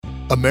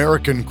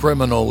American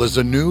Criminal is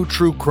a new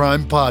true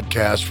crime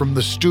podcast from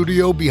the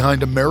studio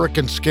behind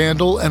American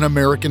Scandal and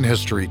American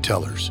History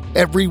Tellers.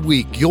 Every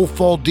week, you'll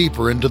fall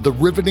deeper into the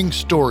riveting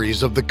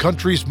stories of the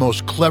country's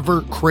most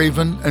clever,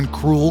 craven, and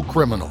cruel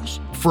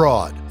criminals.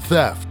 Fraud,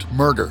 theft,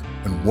 murder,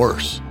 and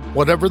worse.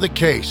 Whatever the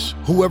case,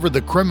 whoever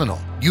the criminal,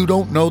 you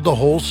don't know the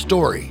whole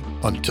story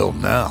until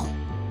now.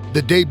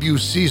 The debut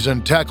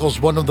season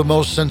tackles one of the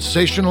most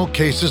sensational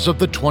cases of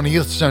the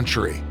 20th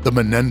century, the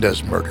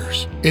Menendez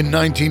murders. In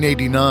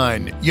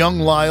 1989, young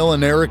Lyle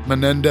and Eric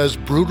Menendez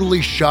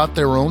brutally shot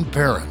their own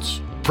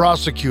parents.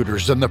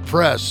 Prosecutors and the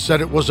press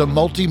said it was a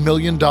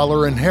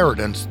multi-million-dollar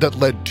inheritance that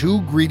led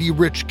two greedy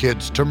rich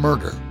kids to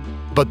murder.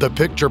 But the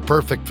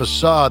picture-perfect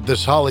facade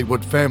this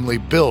Hollywood family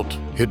built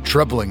hid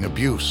troubling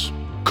abuse.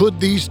 Could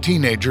these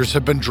teenagers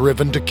have been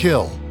driven to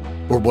kill?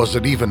 Or was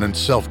it even in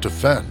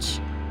self-defense?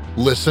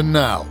 Listen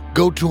now.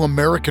 Go to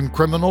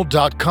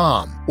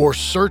AmericanCriminal.com or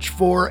search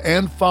for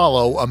and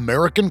follow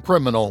American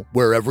Criminal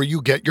wherever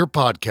you get your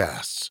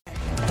podcasts.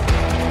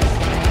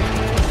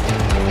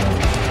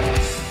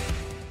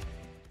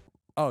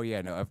 Oh,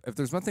 yeah, no. If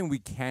there's one thing we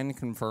can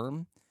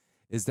confirm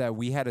is that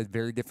we had a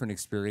very different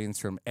experience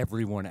from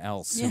everyone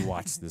else who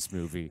watched this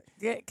movie.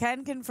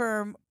 Can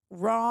confirm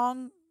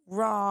wrong,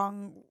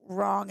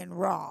 and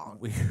wrong.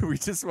 We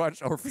just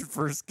watched Orphan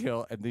First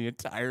Kill, and the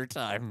entire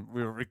time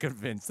we were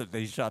convinced that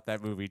they shot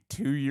that movie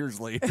 2 years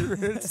later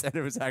and said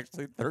it was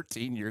actually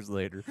 13 years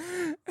later.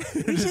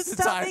 We should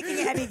stop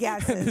making any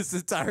guesses. This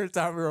entire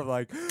time we were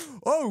like,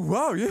 oh,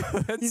 wow, yeah,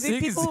 that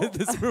Zeke is in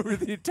this movie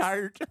the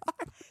entire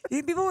time. You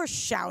think people were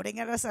shouting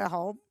at us at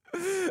home?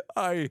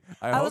 I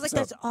was like, so.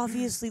 that's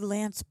obviously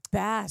Lance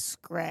Bass,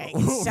 Greg.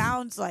 It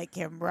sounds like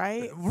him,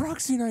 right?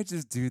 Roxy and I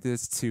just do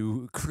this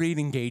to create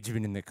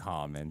engagement in the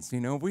comments. You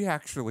know, we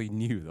actually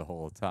knew the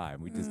whole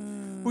time.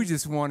 We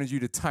just wanted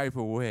you to type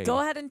away. Go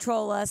ahead and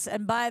troll us.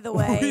 And by the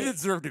way, we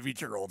deserve to be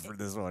trolled for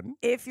this one.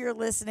 If you're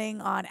listening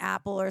on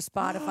Apple or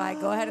Spotify,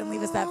 go ahead and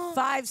leave us that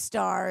 5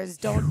 stars.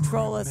 Don't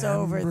troll us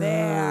over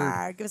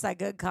there. Give us that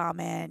good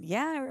comment.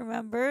 Yeah, I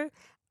remember.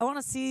 I want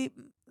to see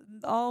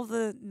all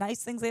the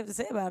nice things they have to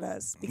say about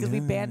us because we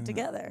band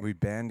together. We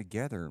band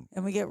together.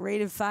 And we get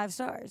rated 5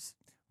 stars.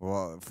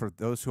 Well, for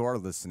those who are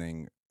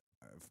listening,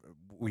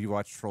 we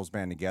watched Trolls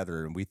Band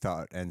Together, and we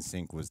thought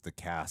NSYNC was the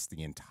cast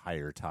the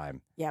entire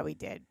time. Yeah, we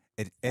did.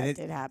 It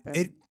did happen.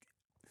 It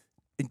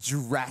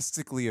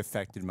drastically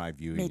affected my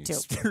viewing Me too.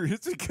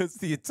 experience because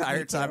the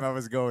entire time I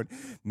was going,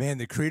 man,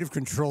 the creative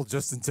control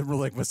Justin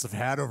Timberlake must have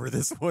had over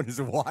this one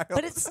is wild.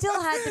 But it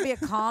still had to be a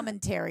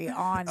commentary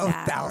on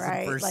that,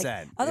 1,000%.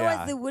 right?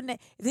 Otherwise, they wouldn't.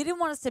 If they didn't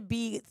want us to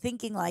be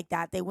thinking like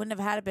that, they wouldn't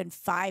have had it been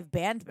 5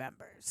 band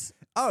members.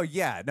 Oh,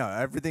 yeah. No,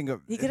 everything.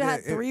 He could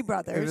have had 3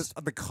 brothers. It was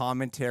the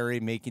commentary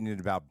making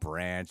it about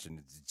Branch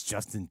and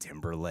Justin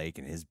Timberlake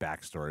and his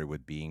backstory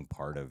with being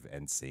part of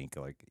NSYNC.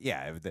 Like,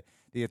 yeah,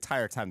 the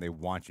entire time they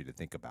want you to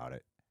think about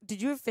it.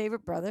 Did you have a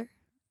favorite brother?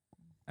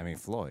 I mean,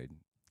 Floyd.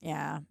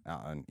 Yeah.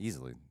 And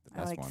easily the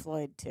best I like one.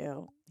 Floyd,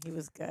 too. He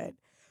was good.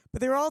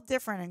 But they were all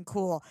different and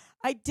cool.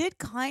 I did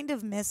kind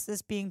of miss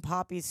this being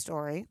Poppy's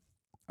story.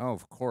 Oh,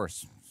 of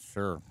course.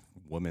 Sure.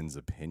 Woman's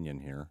opinion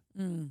here.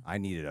 I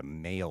needed a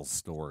male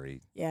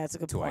story that's a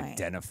good point. To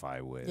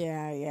identify with.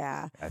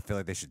 Yeah. I feel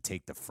like they should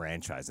take the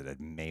franchise in a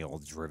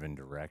male-driven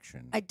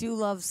direction. I do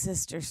love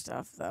sister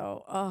stuff,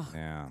 though. Oh,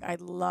 yeah. I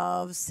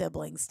love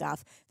sibling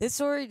stuff. This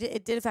story,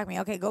 it did affect me.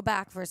 Okay, go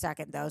back for a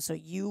second, though. So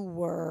you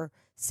were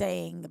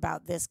saying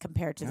about this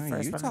compared to the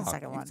first one and the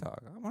second one.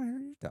 Talk. I want to hear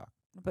you talk.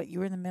 But you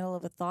were in the middle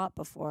of a thought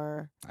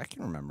before. I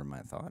can remember my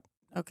thought.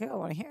 Okay, I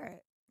want to hear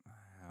it.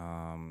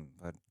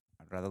 But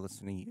I'd rather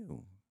listen to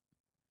you.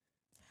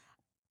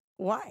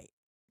 Why?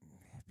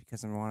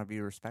 Because I want to be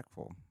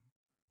respectful.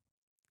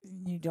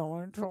 You don't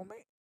want to troll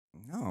me?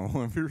 No, I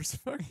want to be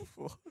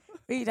respectful.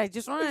 Wait, I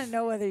just want to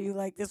know whether you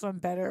like this one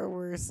better or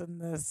worse than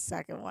the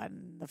second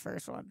one, the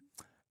first one.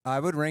 I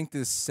would rank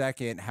this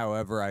second.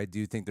 However, I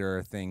do think there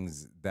are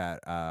things that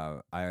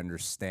I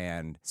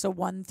understand. So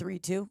 1, 3,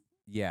 2?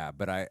 Yeah,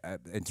 but I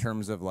in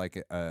terms of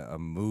like a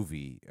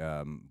movie,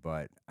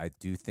 but I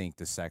do think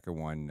the second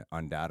one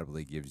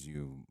undoubtedly gives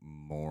you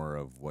more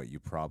of what you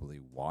probably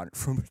want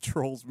from a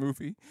Trolls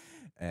movie.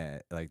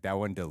 Like that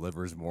one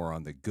delivers more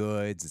on the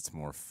goods. It's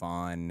more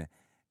fun.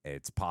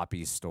 It's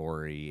Poppy's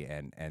story,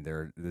 and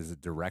there's a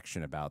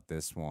direction about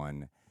this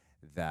one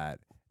that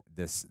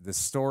the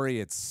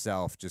story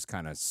itself just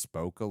kind of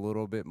spoke a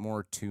little bit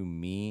more to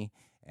me,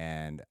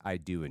 and I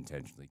do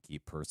intentionally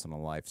keep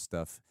personal life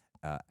stuff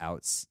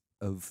out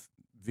of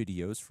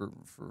videos for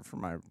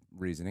my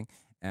reasoning.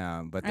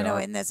 But I know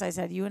in this I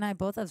said, you and I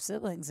both have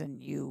siblings,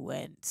 and you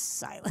went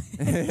silent.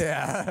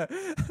 Yeah.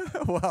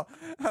 Well,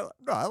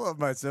 I love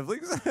my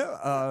siblings.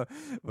 But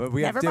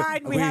we Never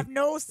mind, we have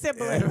no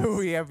siblings.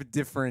 We have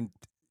different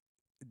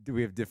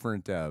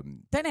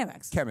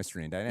dynamics.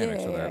 Chemistry and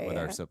dynamics with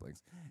our yeah.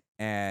 siblings.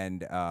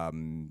 And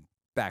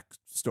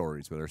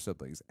backstories with our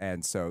siblings.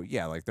 And so,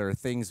 yeah, like there are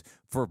things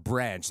for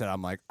Branch that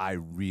I'm like, I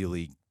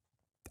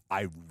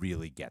I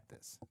really get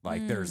this.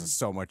 Like, there's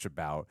so much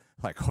about,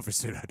 like,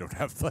 obviously I don't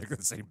have like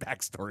the same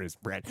backstory as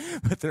Brett,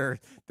 but there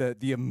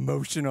the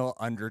emotional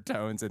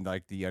undertones and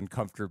like the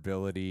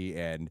uncomfortability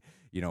and,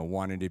 you know,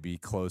 wanting to be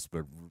close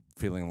but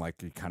feeling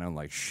like you kind of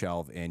like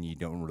shelve in, you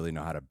don't really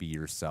know how to be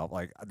yourself.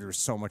 Like, there's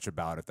so much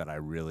about it that I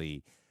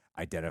really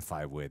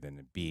identify with,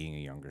 and being a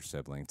younger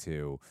sibling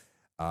too.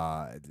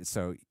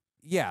 So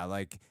yeah,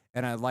 like,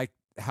 and I like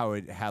how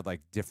it had like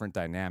different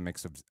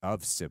dynamics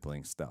of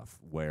sibling stuff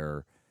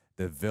where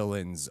the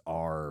villains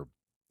are,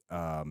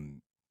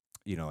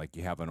 you know, like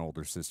you have an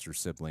older sister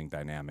sibling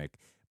dynamic,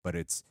 but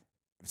it's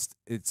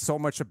so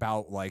much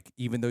about like,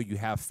 even though you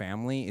have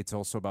family, it's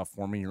also about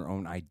forming your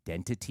own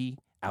identity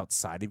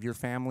outside of your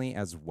family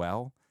as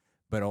well,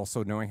 but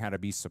also knowing how to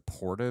be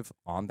supportive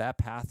on that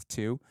path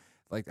too.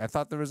 Like, I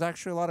thought there was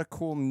actually a lot of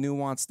cool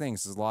nuanced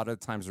things. A lot of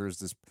times there is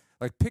this,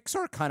 like,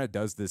 Pixar kind of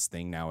does this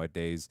thing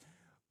nowadays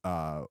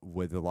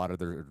with a lot of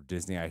their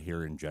Disney, I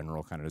hear in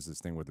general, kind of does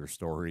this thing with their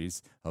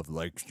stories of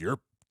like,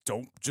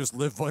 don't just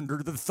live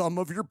under the thumb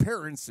of your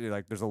parents.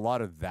 Like, there's a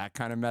lot of that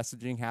kind of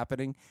messaging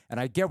happening, and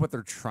I get what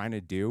they're trying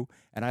to do.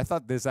 And I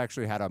thought this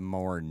actually had a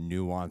more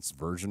nuanced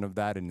version of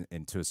that,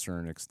 and to a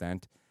certain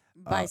extent,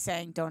 By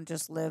saying, don't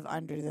just live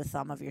under the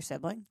thumb of your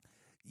sibling.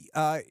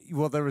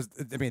 Well, there was,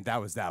 I mean,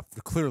 that was that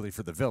clearly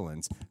for the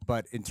villains,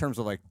 but in terms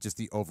of like just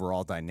the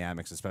overall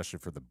dynamics, especially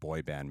for the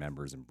boy band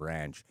members and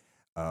Branch,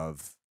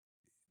 of,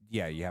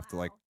 yeah, you have to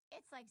like.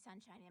 It's like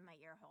sunshine in my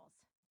ear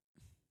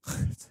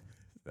holes.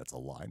 That's a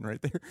line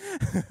right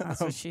there.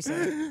 That's what she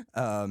said.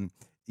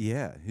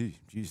 Yeah,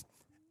 geez.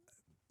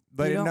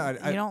 But you don't, no,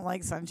 you don't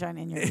like sunshine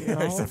in your ear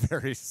it's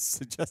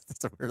holes?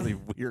 it's a really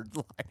weird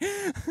line.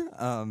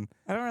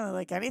 I don't really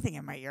like anything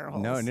in my ear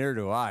holes. No, neither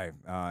do I.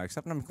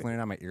 Except when I'm cleaning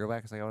out my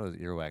earwax. I got one of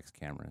those earwax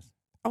cameras.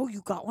 Oh,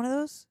 you got one of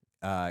those?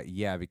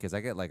 Yeah, because I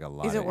get like a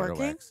lot Is of it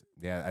working? earwax.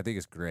 Yeah, I think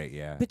it's great.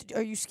 Yeah. But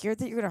are you scared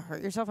that you're going to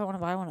hurt yourself? I want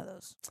to buy one of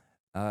those.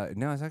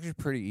 No, it's actually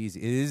pretty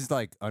easy. It is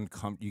like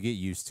uncomfortable. You get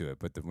used to it,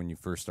 but when you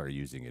first start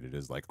using it, it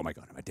is like, oh my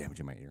god, am I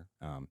damaging my ear?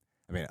 I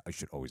mean, I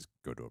should always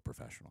go to a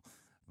professional,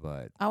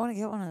 but I want to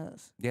get one of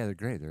those. yeah, they're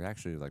great. They're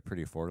actually like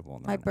pretty affordable.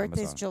 On My birthday's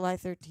Amazon. July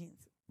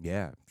 13th.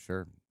 Yeah,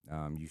 sure.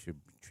 You should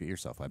treat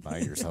yourself by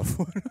buying yourself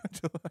one on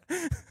July.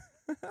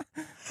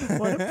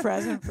 What a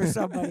present for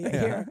somebody.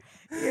 Yeah.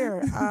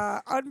 Here,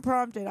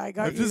 unprompted, I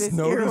got I you just this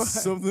noticed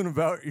earwax. something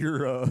about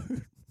your.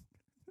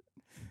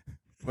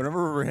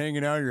 Whenever we're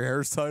hanging out, your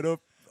hair's tied up.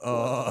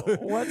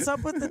 What's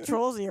up with the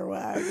Trolls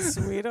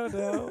earwax? We don't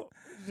know.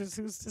 Just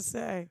who's to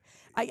say?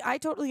 I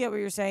totally get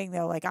what you're saying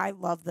though. Like, I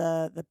love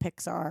the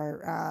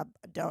Pixar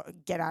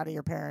don't get out of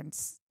your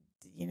parents,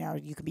 you know,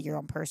 you can be your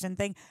own person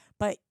thing.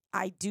 But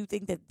I do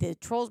think that the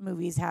Trolls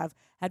movies have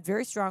had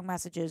very strong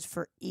messages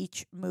for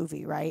each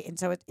movie, right? And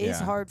so it is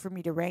Yeah. hard for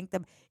me to rank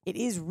them. It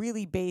is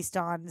really based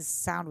on, this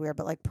sound weird,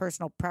 but like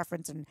personal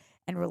preference and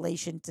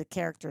relation to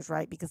characters,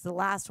 right? Because the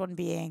last one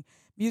being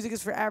music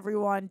is for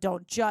everyone,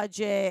 don't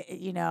judge it,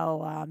 you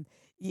know,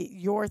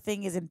 your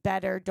thing isn't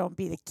better, don't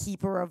be the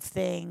keeper of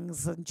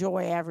things,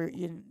 enjoy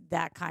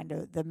that kind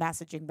of the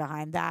messaging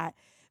behind that,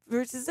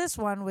 versus this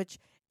one, which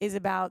is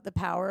about the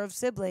power of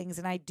siblings.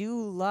 And I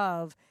do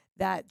love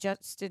that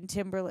Justin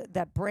Timberlake,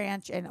 that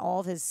Branch and all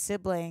of his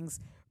siblings,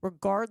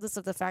 regardless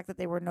of the fact that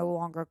they were no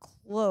longer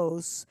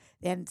close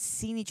and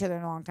seen each other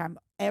in a long time,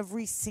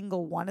 every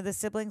single one of the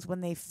siblings,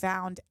 when they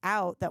found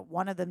out that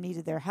one of them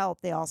needed their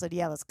help, they all said,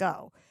 yeah, let's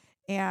go.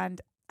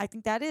 And I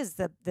think that is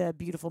the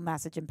beautiful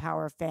message and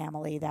power of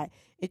family, that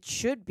it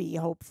should be,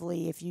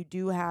 hopefully, if you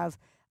do have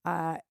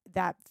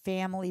that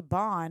family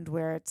bond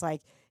where it's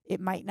like, it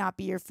might not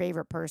be your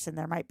favorite person.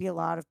 There might be a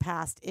lot of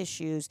past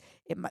issues.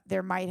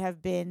 There might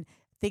have been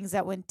things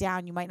that went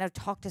down. You might not have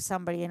talked to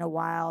somebody in a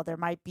while. There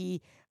might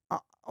be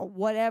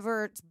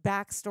whatever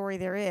backstory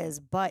there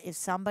is. But if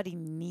somebody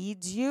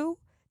needs you,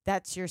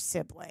 that's your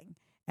sibling.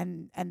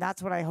 And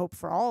that's what I hope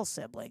for all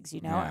siblings,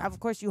 you know. Yeah.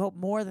 Of course, you hope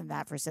more than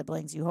that for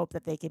siblings. You hope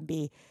that they can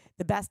be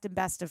the best and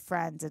best of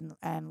friends.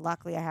 And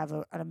luckily, I have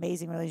an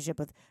amazing relationship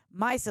with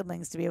my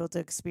siblings to be able to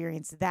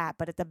experience that.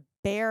 But at the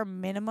bare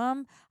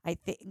minimum, I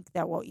think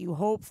that what you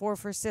hope for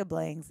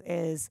siblings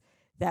is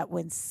that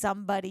when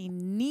somebody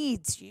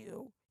needs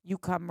you, you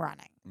come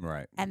running.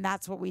 Right. And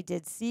that's what we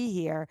did see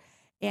here.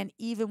 And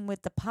even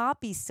with the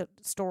Poppy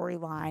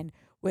storyline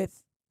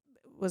with,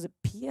 was it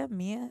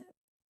Mia?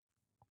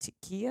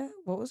 Kia?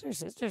 What was her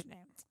sister's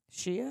name?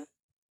 Shia?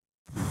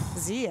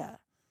 Zia?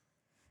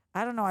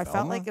 I don't know. I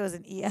felt like it was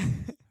an E.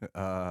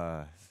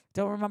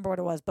 Don't remember what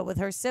it was. But with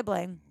her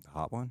sibling, The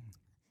hot one?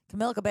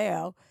 Camila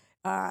Cabello,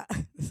 The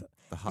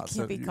you hot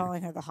can't be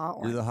calling her the hot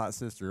one. You're the hot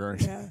sister,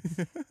 aren't you?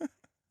 Yeah.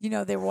 You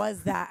know, there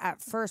was that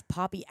at first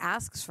Poppy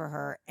asks for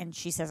her and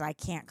she says, I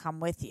can't come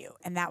with you.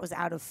 And that was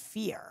out of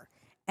fear.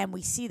 And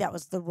we see that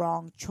was the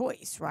wrong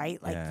choice,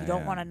 right? Like, you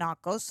don't want to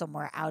not go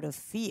somewhere out of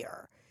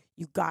fear.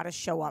 You got to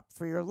show up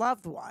for your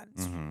loved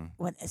ones,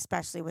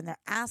 especially when they're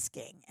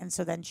asking. And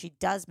so then she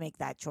does make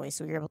that choice.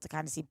 So you're able to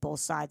kind of see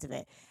both sides of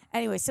it.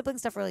 Anyway, sibling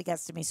stuff really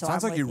gets to me. So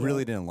Sounds I'm like you with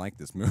really didn't like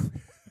this movie.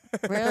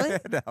 Really?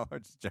 No, I'm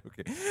just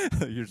joking.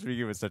 You're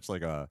speaking with such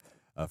like a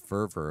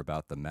fervor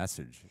about the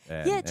message.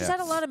 And, Yeah, it just had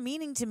a lot of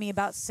meaning to me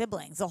about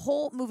siblings. The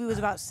whole movie was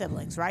about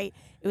siblings, right?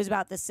 It was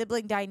about the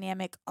sibling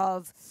dynamic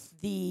of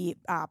the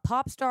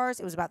pop stars.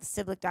 It was about the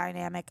sibling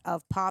dynamic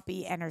of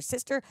Poppy and her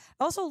sister.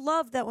 I also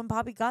love that when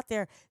Poppy got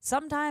there,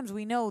 sometimes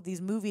we know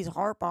these movies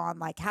harp on,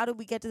 like, how did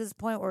we get to this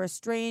point? We're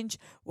estranged.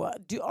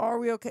 Are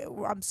we okay?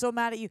 I'm so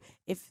mad at you.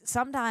 If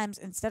sometimes,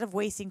 instead of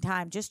wasting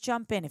time, just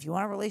jump in. If you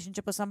want a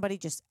relationship with somebody,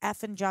 just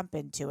effing jump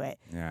into it.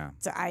 Yeah.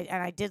 So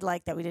I did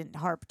like that we didn't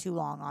harp too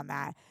long on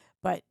that.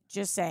 But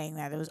just saying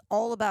that it was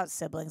all about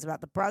siblings, about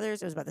the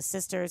brothers, it was about the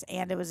sisters,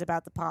 and it was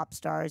about the pop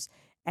stars.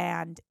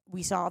 And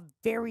we saw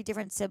very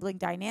different sibling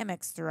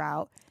dynamics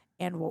throughout.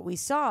 And what we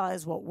saw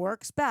is what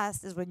works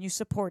best is when you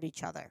support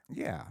each other.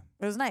 Yeah.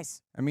 It was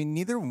nice. I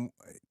mean,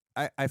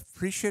 I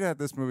appreciate that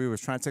this movie was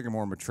trying to take a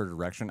more mature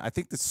direction. I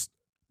think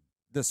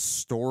the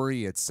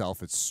story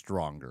itself is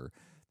stronger.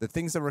 The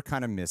things that were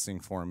kind of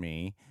missing for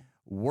me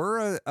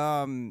were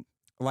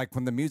like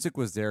when the music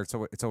was there.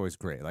 It's always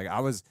great. Like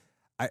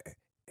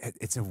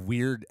it's a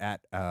weird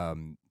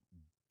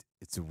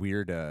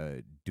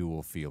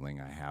dual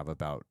feeling I have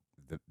about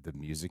the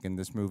music in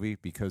this movie,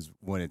 because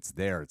when it's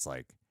there, it's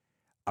like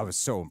I was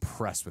so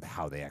impressed with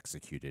how they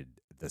executed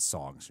the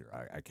songs here.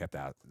 I kept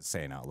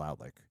saying out loud,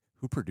 like,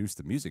 who produced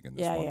the music in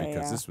this one?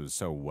 Because this was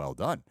so well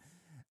done.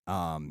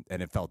 And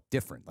it felt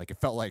different. Like,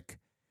 it felt like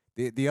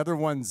the other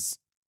ones,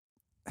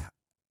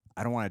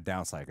 I don't want to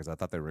downside because I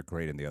thought they were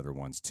great in the other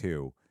ones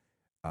too.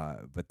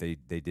 But they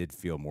did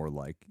feel more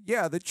like,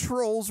 the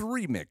Trolls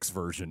remix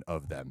version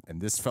of them.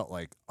 And this felt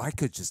like I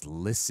could just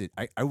listen.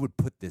 I would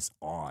put this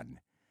on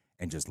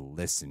and just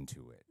listen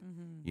to it.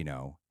 Mm-hmm. You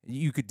know,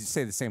 you could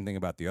say the same thing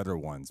about the other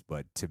ones,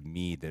 but to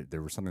me,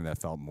 there was something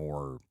that felt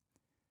more,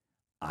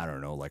 I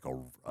don't know, like a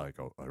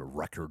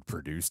record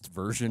produced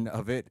version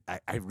of it.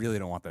 I really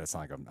don't want that to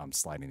sound like I'm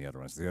sliding the other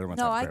ones. The other ones.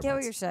 No, have I great get what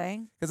ones. you're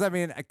saying. Because I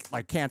mean,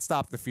 I can't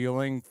stop the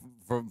feeling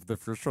from the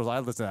first Trolls. I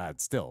listen to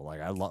that still.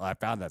 Like I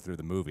found that through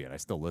the movie, and I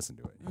still listen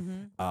to it.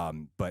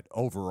 Mm-hmm. But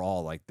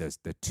overall, like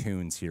the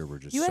tunes here were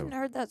just. You hadn't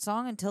heard that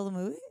song until the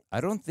movie?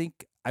 I don't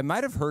think I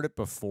might have heard it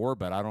before,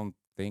 but I don't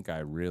think I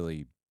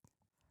really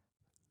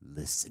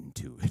listened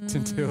to it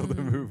until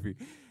the movie,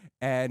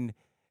 and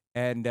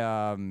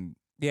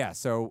yeah.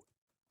 So,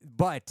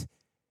 but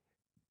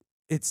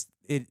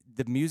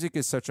the music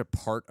is such a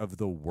part of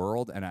the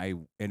world,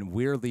 and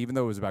weirdly, even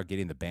though it was about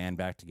getting the band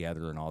back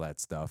together and all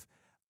that stuff,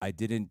 I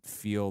didn't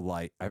feel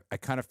like I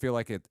kind of feel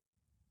like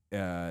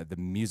the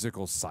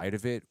musical side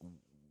of it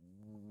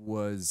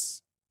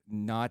was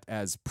not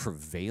as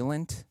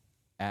prevalent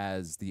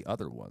as the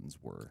other ones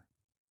were.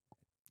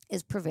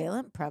 Is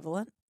prevalent?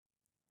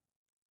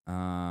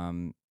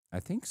 I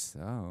think so.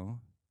 Or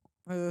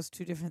are those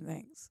two different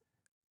things?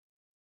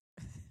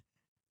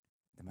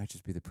 It might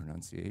just be the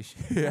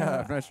pronunciation.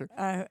 Yeah, I'm not sure.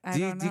 I Do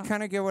don't know. you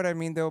kind of get what I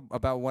mean, though,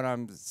 about what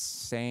I'm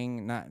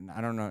saying?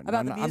 I don't know.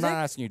 About the I'm music? not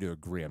asking you to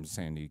agree. I'm just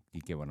saying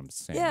you get what I'm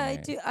saying. Yeah,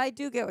 right? I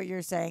do get what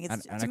you're saying.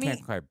 It's, And to I me,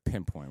 can't quite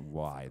pinpoint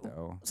why,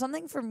 though.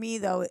 something for me,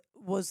 though,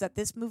 was that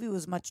this movie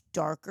was much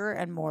darker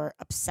and more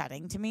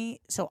upsetting to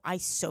me. So I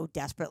so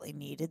desperately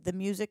needed the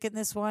music in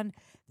this one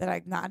that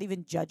I'm not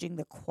even judging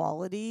the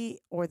quality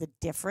or the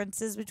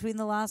differences between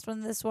the last one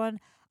and this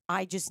one.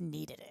 I just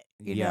needed it.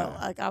 You know,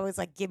 like I was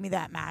like, give me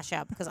that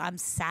mashup because I'm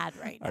sad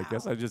right now. I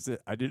guess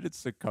I didn't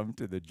succumb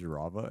to the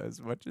drama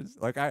as much as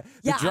like I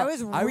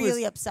was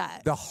really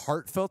upset. The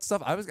heartfelt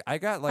stuff. I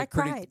got like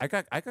cried.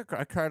 I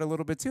cried a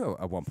little bit too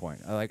at one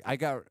point.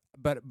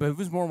 But it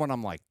was more when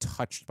I'm like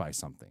touched by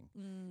something.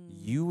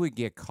 You would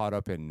get caught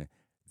up in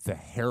the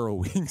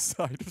harrowing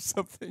side of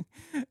something,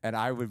 and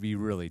I would be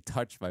really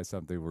touched by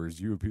something, whereas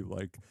you would be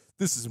like,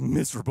 this is a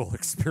miserable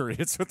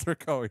experience what they're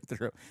going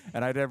through,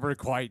 and I never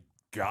quite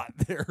got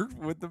there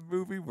with the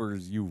movie,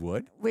 whereas you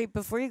would. Wait,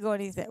 before you go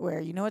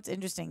anywhere, you know what's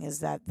interesting is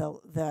that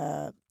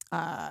the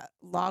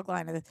log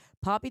line of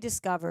Poppy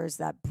discovers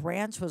that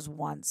Branch was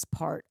once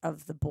part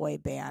of the boy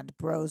band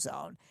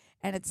Brozone.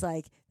 And it's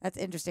like, that's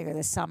interesting, or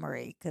the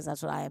summary, because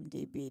that's what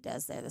IMDb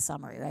does there, the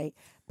summary, right?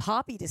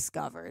 Poppy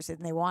discovers,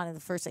 and they wanted the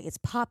first thing, it's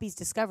Poppy's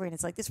discovery. And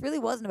it's like, this really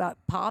wasn't about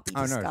Poppy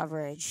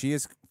discovering. No, she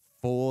is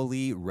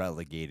fully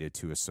relegated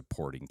to a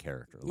supporting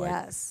character.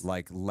 Yes.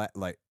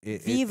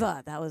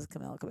 Viva, that was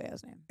Camila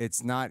Cabello's name.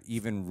 It's not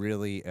even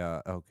really,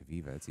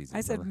 Viva, it's easy.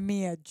 I said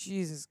Mia,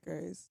 Jesus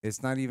Christ.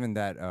 It's not even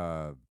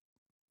that,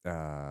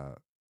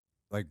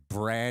 like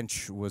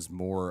Branch was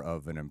more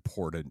of an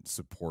important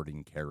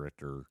supporting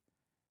character.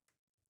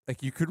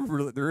 Like you could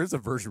really, there is a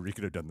version where you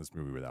could have done this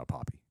movie without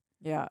Poppy.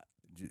 Yeah.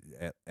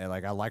 And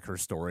like, I like her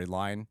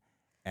storyline,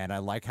 and I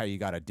like how you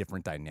got a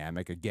different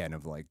dynamic again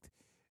of like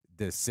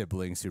the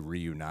siblings who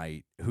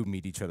reunite, who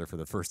meet each other for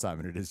the first time,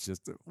 and it is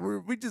just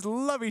we just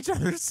love each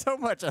other so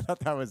much. I thought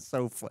that was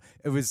so fun.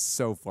 It was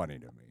so funny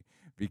to me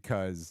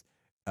because,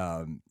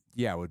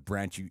 with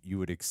Branch, you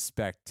would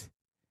expect.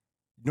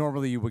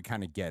 Normally, you would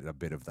kind of get a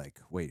bit of like,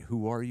 wait,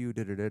 who are you?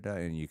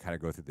 And you kind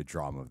of go through the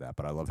drama of that.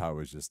 But I love how it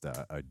was just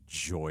a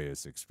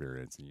joyous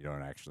experience, and you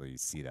don't actually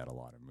see that a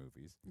lot in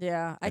movies.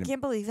 Yeah, I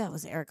can't believe that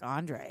was Eric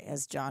Andre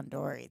as John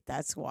Dory.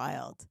 That's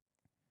wild.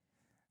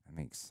 That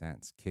makes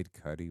sense. Kid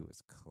Cudi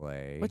was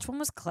Clay. Which one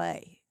was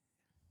Clay?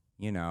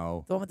 You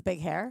know, The one with the big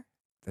hair?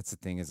 that's the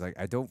thing is like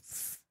I don't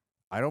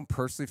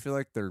personally feel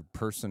like their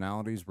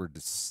personalities were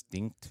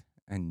distinct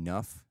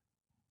enough.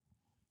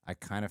 I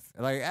kind of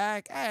like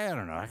I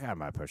don't know. I got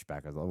my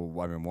pushback.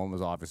 I mean, one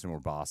was obviously more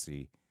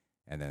bossy,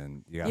 and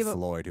then you got Yeah, but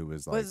Floyd, who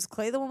was like, Was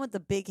Clay the one with the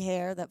big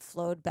hair that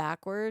flowed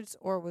backwards,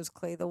 or was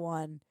Clay the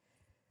one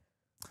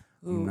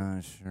I'm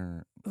not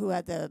sure. who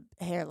had the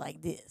hair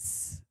like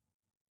this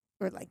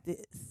or like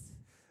this?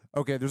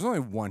 Okay, there's only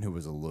one who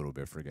was a little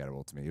bit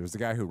forgettable to me. It was the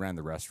guy who ran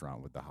the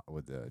restaurant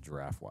with the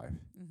giraffe wife.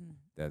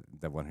 Mm-hmm.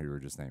 That one who you were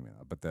just naming.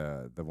 But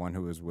the one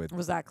who was with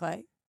Was that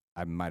Clay?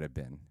 I might have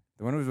been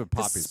the one who was with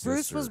 'Cause Poppy's Bruce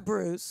sister. was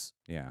Bruce.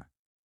 Yeah.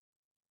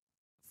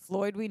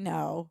 Floyd we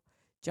know.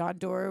 John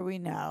Doerr we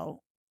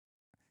know.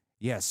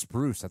 Yeah,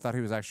 Spruce. I thought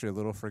he was actually a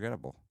little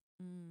forgettable.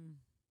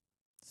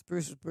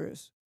 Spruce was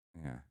Bruce.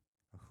 Yeah.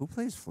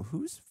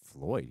 Who's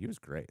Floyd? He was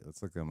great.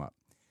 Let's look him up.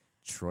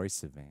 Troy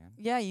Sivan.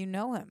 Yeah, you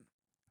know him.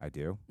 I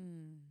do.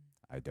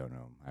 I don't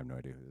know him. I have no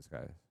idea who this guy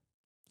is.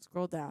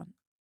 Scroll down.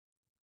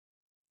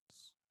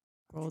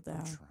 Scroll I'm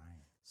down. trying.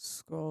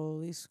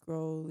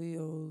 Scrolly,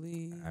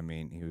 oly. I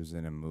mean, he was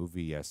in a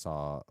movie I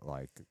saw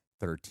like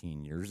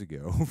 13 years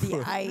ago.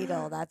 The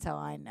Idol. That's how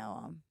I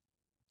know him.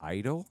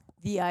 Idol?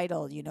 The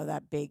Idol. You know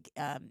that big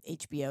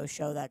HBO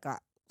show that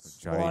got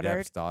Johnny slaughtered?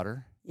 Depp's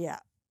daughter? Yeah.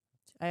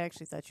 I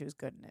actually thought she was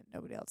good in it.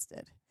 Nobody else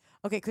did.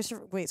 Okay,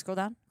 Christopher. Wait, scroll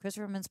down.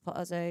 Christopher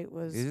Mintz-Plasse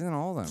was He's in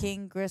all of them.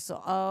 King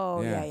Gristle.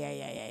 Oh, Yeah.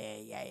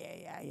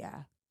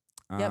 yeah.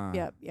 Uh,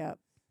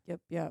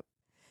 Yep.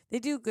 They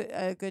do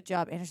a good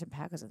job. Anderson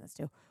 .Paak was in this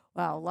too.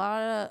 Wow,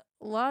 a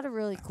lot of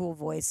really cool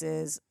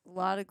voices, a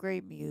lot of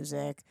great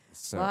music,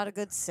 So, a lot of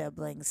good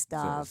sibling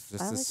stuff.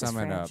 just I to like sum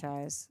this it up,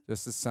 franchise.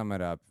 just to sum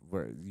it up,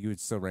 where you would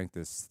still rank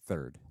this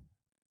third.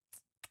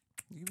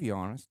 You be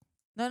honest.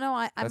 No,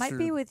 I That's might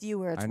be your- with you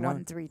where it's I know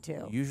 1, 3, 2.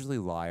 You usually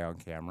lie on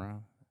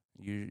camera.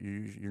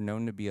 You're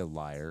known to be a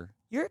liar.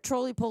 You're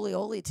trolley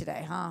polioli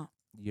today, huh?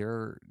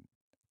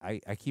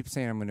 I keep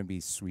saying I'm going to be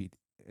sweet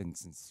and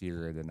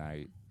sincere, and then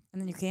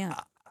And then you can't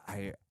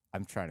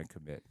I'm trying to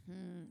commit.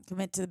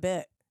 commit to the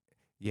bit.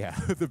 Yeah,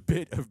 the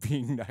bit of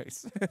being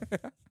nice,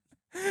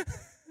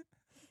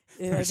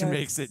 which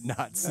makes it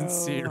not so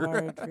sincere.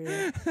 hard for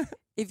you.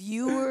 If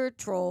you were a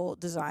troll,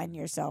 design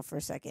yourself for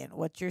a second.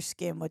 What's your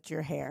skin? What's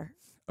your hair?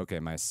 Okay,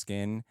 my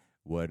skin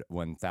would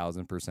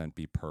 1,000%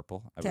 be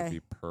purple. I would Okay. be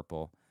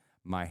purple.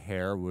 My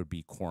hair would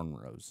be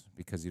cornrows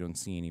because you don't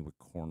see any with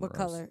cornrows. What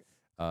color?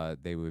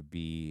 They would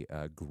be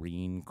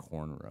green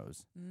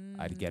cornrows.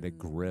 I'd get a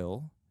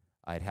grill.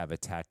 I'd have a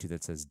tattoo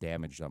that says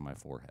 "damaged" on my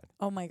forehead,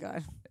 Oh my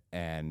god.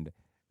 and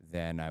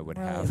then I would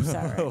Really have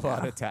upset a right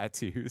lot now. of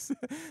tattoos.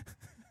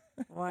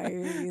 Why are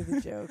you the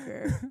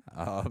Joker?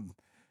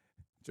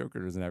 Joker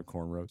doesn't have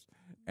cornrows,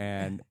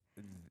 and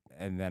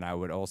then I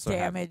would also have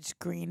Damaged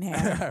green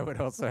hair. I would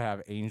also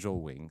have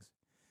angel wings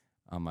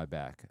on my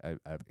back. I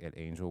get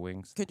angel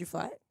wings. Could you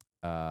fly?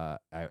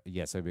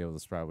 Yes, I'd be able to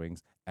sprout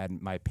wings.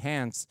 And my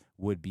pants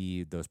would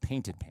be those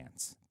painted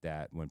pants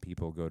that when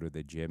people go to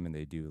the gym and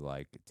they do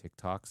like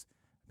TikToks,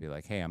 be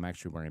like, hey, I'm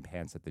actually wearing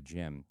pants at the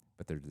gym,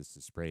 but they're just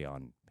a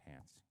spray-on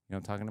pants. You know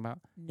what I'm talking about?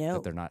 No.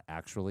 That they're not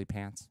actually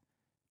pants.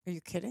 Are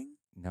you kidding?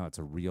 No, it's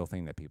a real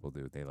thing that people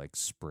do. They like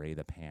spray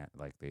the pant,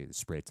 like they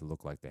spray it to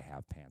look like they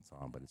have pants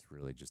on, but it's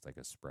really just like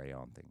a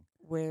spray-on thing.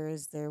 Where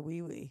is their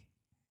wee wee?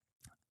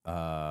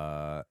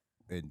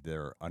 In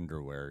their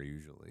underwear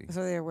usually.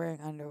 So they're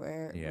wearing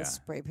underwear Yeah. with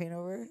spray paint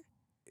over it?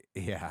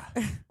 Yeah.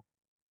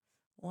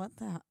 What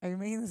the hell? Are you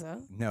making this up?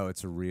 No,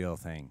 it's a real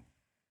thing.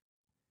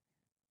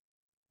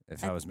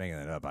 If I was making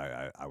it up,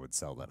 I would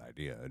sell that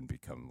idea and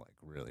become like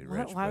really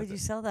rich. Why with would you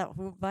it. sell that?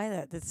 Who would buy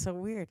that? That's so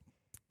weird.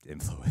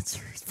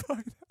 Influencers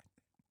buy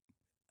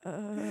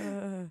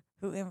that.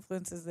 Who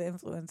influences the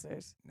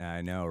influencers?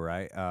 I know,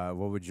 right?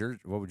 What would your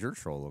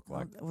troll look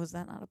like? Was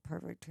that not a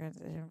perfect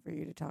transition for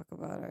you to talk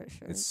about our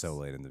shirts? It's so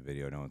late in the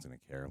video, no one's gonna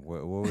care.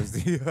 What was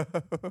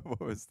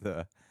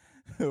the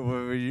what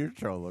would your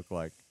troll look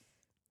like?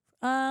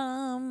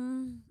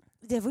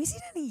 Have we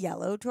seen any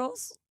yellow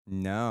trolls?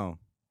 No.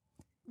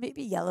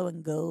 Maybe yellow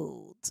and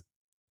gold.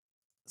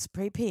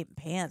 Spray paint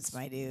pants,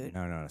 my dude.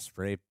 No.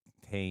 Spray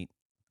paint.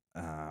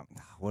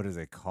 What is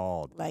it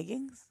called?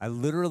 Leggings? I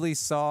literally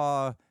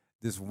saw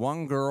this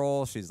one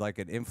girl. She's like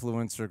an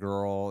influencer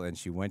girl, and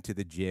she went to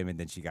the gym, and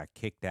then she got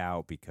kicked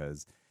out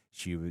because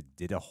she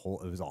did a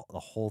whole. It was all, the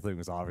whole thing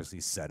was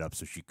obviously set up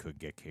so she could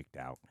get kicked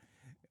out.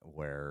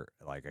 Where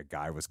like a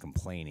guy was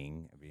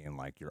complaining, being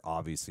like, "You're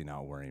obviously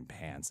not wearing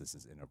pants. This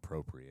is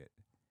inappropriate."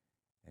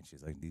 And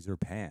she's like, "These are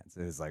pants."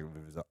 It's like,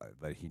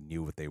 but he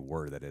knew what they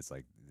were. That it's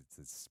like it's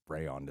a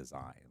spray-on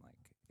design. Like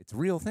it's a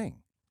real thing.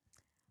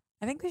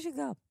 I think we should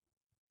go.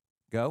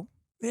 Go?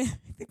 I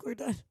think we're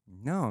done.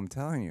 No, I'm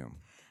telling you.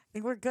 I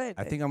think we're good.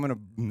 I think I'm gonna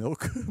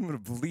I'm gonna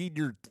bleed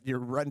your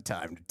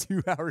runtime to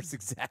 2 hours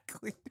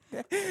exactly.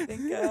 I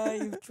think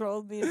you've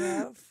trolled me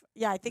enough.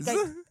 Yeah, I think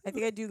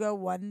I do go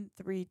 1,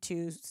 3,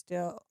 2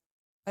 still.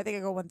 I think I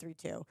go 1, 3,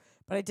 2.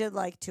 But I did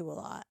like 2 a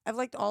lot. I've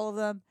liked all of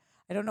them.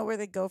 I don't know where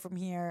they go from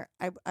here.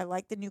 I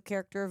like the new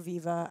character of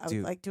Viva. I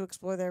would like to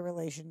explore their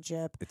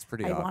relationship. It's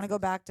pretty I obvious. want to go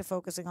back to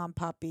focusing on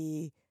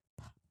Puppy.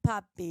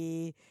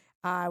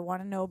 I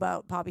want to know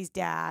about Poppy's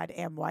dad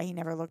and why he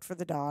never looked for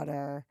the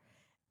daughter.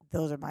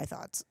 Those are my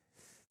thoughts.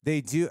 They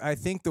do. I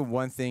think the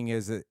one thing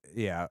is that,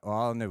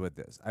 I'll end with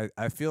this.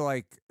 I feel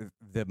like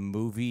the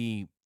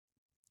movie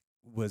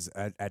was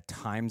at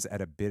times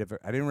at a bit of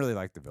I didn't really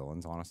like the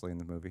villains, honestly, in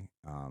the movie.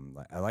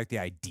 I like the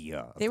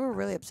idea. They were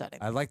really upsetting.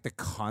 I like the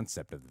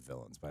concept of the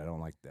villains, but I don't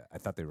like that. I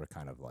thought they were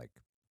kind of like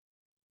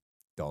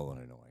dull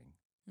and annoying.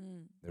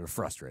 They were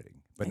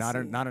frustrating, but not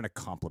in a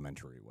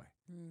complimentary way.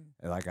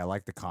 I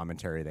like the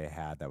commentary they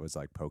had that was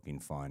like poking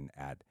fun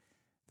at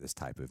this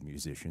type of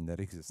musician that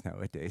exists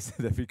nowadays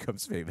that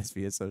becomes famous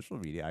via social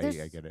media.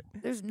 I get it.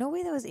 There's no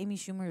way that was Amy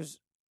Schumer's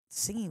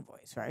singing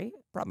voice, right?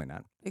 Probably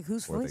not. Like,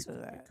 whose voice was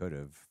that? They could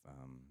have. I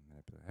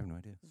have no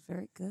idea. It was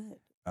very good.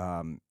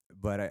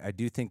 But I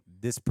do think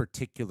this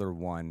particular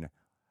one,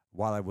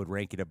 while I would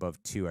rank it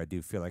above 2, I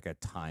do feel like at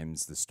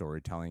times the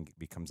storytelling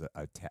becomes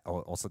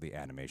also the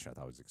animation I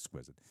thought was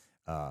exquisite,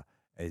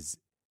 is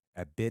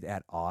a bit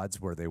at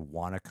odds where they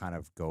want to kind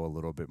of go a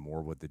little bit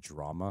more with the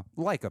drama,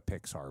 like a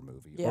Pixar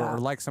movie or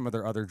like some of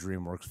their other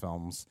DreamWorks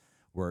films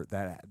where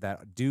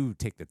that do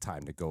take the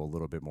time to go a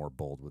little bit more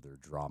bold with their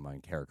drama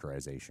and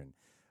characterization.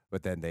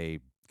 But then they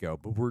go,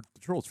 but we're the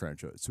Trolls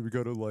franchise, so we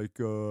got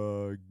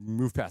to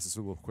move past this a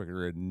little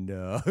quicker and,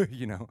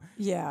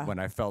 Yeah. When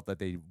I felt that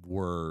they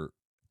were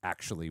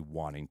actually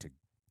wanting to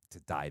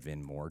dive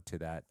in more to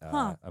that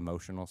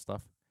emotional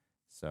stuff.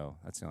 So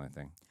that's the only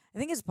thing. I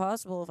think it's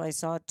possible if I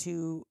saw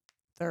 2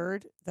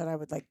 third that I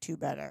would like 2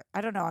 better. I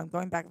don't know. I'm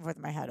going back and forth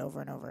in my head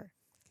over and over.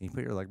 Can you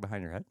put your leg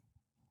behind your head?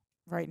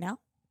 Right now?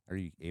 Are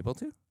you able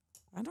to?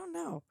 I don't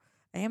know.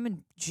 I am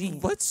in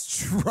jeans.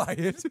 Let's try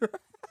it.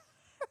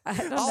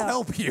 I'll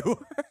help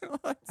you.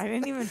 I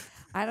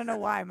don't know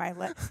why my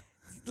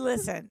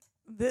listen,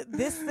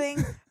 this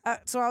thing,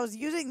 so I was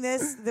using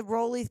the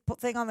rolly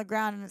thing on the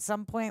ground, and at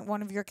some point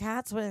one of your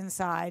cats went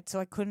inside, so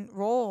I couldn't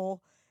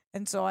roll.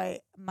 And so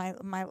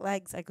my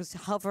legs, I was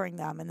hovering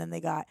them, and then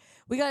we got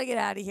to get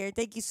out of here.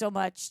 Thank you so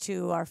much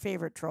to our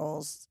favorite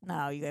trolls.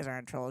 No, you guys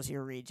aren't trolls.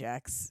 You're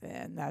rejects,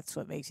 and that's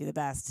what makes you the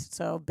best.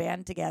 So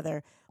band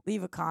together,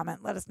 leave a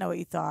comment, let us know what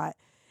you thought,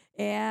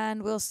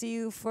 and we'll see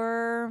you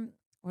for,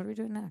 what are we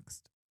doing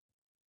next?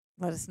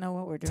 Let us know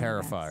what we're doing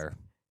Terrifier.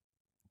 next.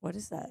 What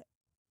is that?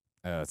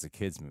 It's a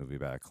kid's movie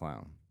about a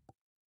clown.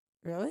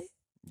 Really?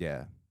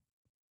 Yeah.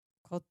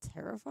 Called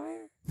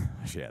Terrifier?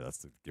 Yeah, that's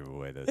the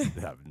giveaway that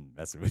I've been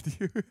messing with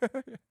you.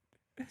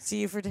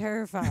 See you for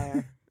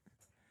Terrifier.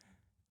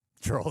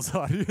 Trolls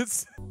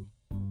audience.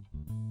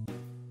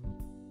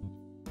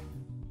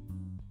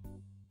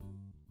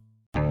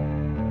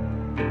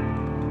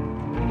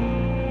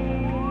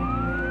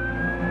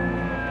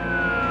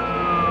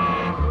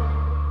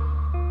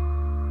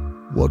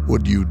 What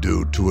would you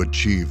do to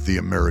achieve the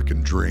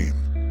American dream?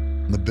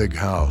 The big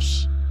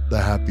house, the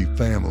happy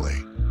family,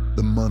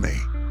 the money.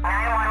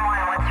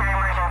 911, what's your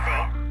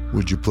emergency?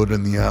 Would you put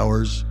in the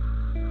hours?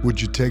 Would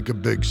you take a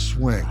big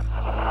swing?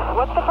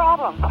 What's the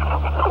problem?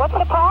 What's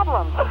the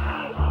problem?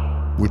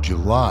 Would you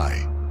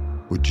lie?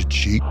 Would you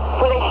cheat?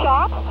 Were they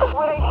shot?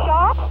 Were they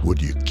shot?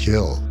 Would you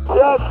kill?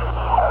 Yes.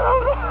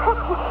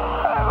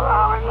 My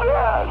mom is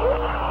dead.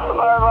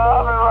 My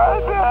mom is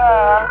right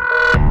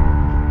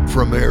there.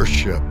 From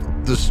Airship,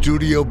 the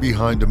studio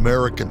behind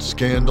American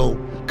Scandal,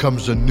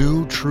 comes a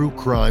new true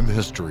crime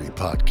history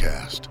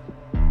podcast.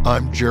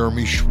 I'm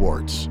Jeremy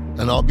Schwartz,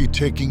 and I'll be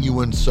taking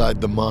you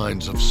inside the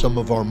minds of some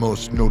of our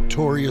most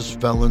notorious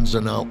felons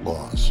and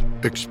outlaws,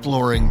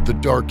 exploring the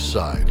dark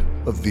side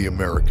of the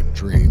American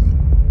dream.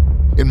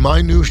 In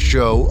my new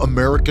show,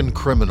 American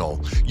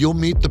Criminal, you'll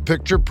meet the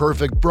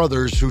picture-perfect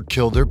brothers who'd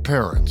kill their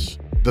parents,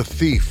 the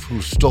thief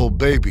who stole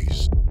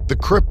babies, the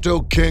crypto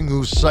king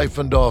who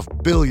siphoned off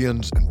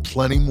billions, and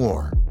plenty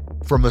more.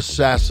 From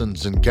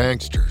assassins and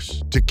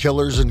gangsters to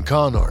killers and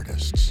con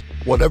artists.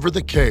 Whatever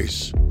the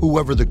case,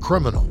 whoever the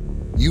criminal,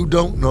 you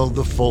don't know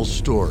the full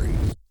story.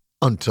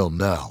 Until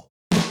now.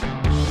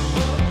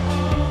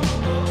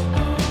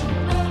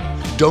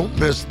 Don't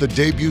miss the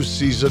debut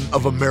season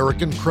of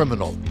American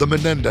Criminal, The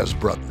Menendez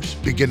Brothers,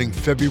 beginning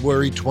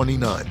February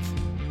 29th.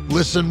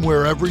 Listen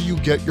wherever you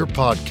get your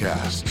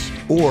podcasts,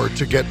 or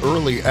to get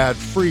early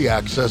ad-free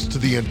access to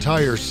the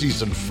entire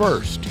season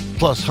first,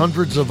 plus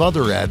hundreds of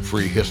other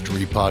ad-free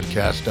history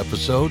podcast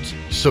episodes,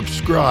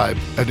 subscribe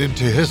at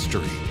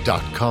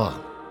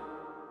IntoHistory.com.